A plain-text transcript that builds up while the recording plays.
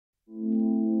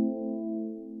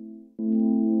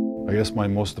I guess my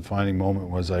most defining moment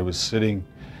was I was sitting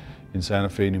in Santa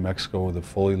Fe, New Mexico with a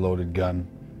fully loaded gun,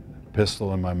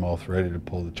 pistol in my mouth, ready to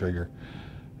pull the trigger.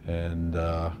 And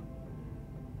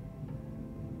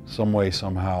some way,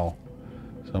 somehow,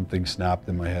 something snapped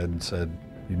in my head and said,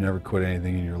 "You never quit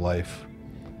anything in your life."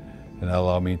 And that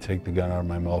allowed me to take the gun out of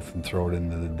my mouth and throw it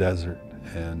into the desert.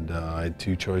 And I had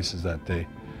two choices that day.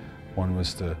 One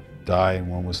was to die and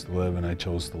one was to live, and I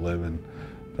chose to live. And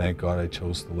thank God I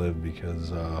chose to live,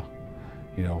 because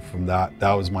you know, from that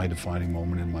was my defining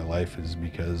moment in my life, is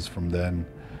because from then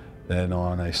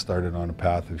on I started on a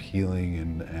path of healing,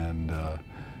 and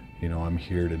you know, I'm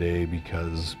here today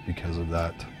because of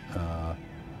that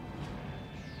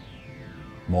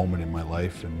moment in my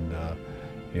life. And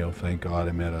you know, thank God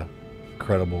I met a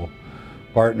incredible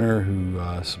partner who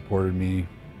supported me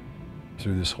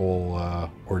through this whole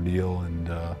ordeal, and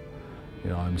you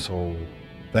know, I'm so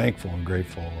thankful and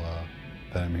grateful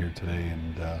that I'm here today,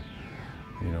 and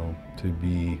you know,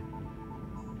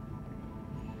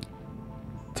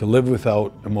 to live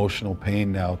without emotional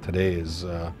pain now today is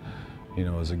you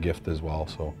know, is a gift as well.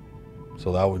 So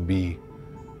that would be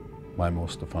my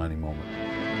most defining moment.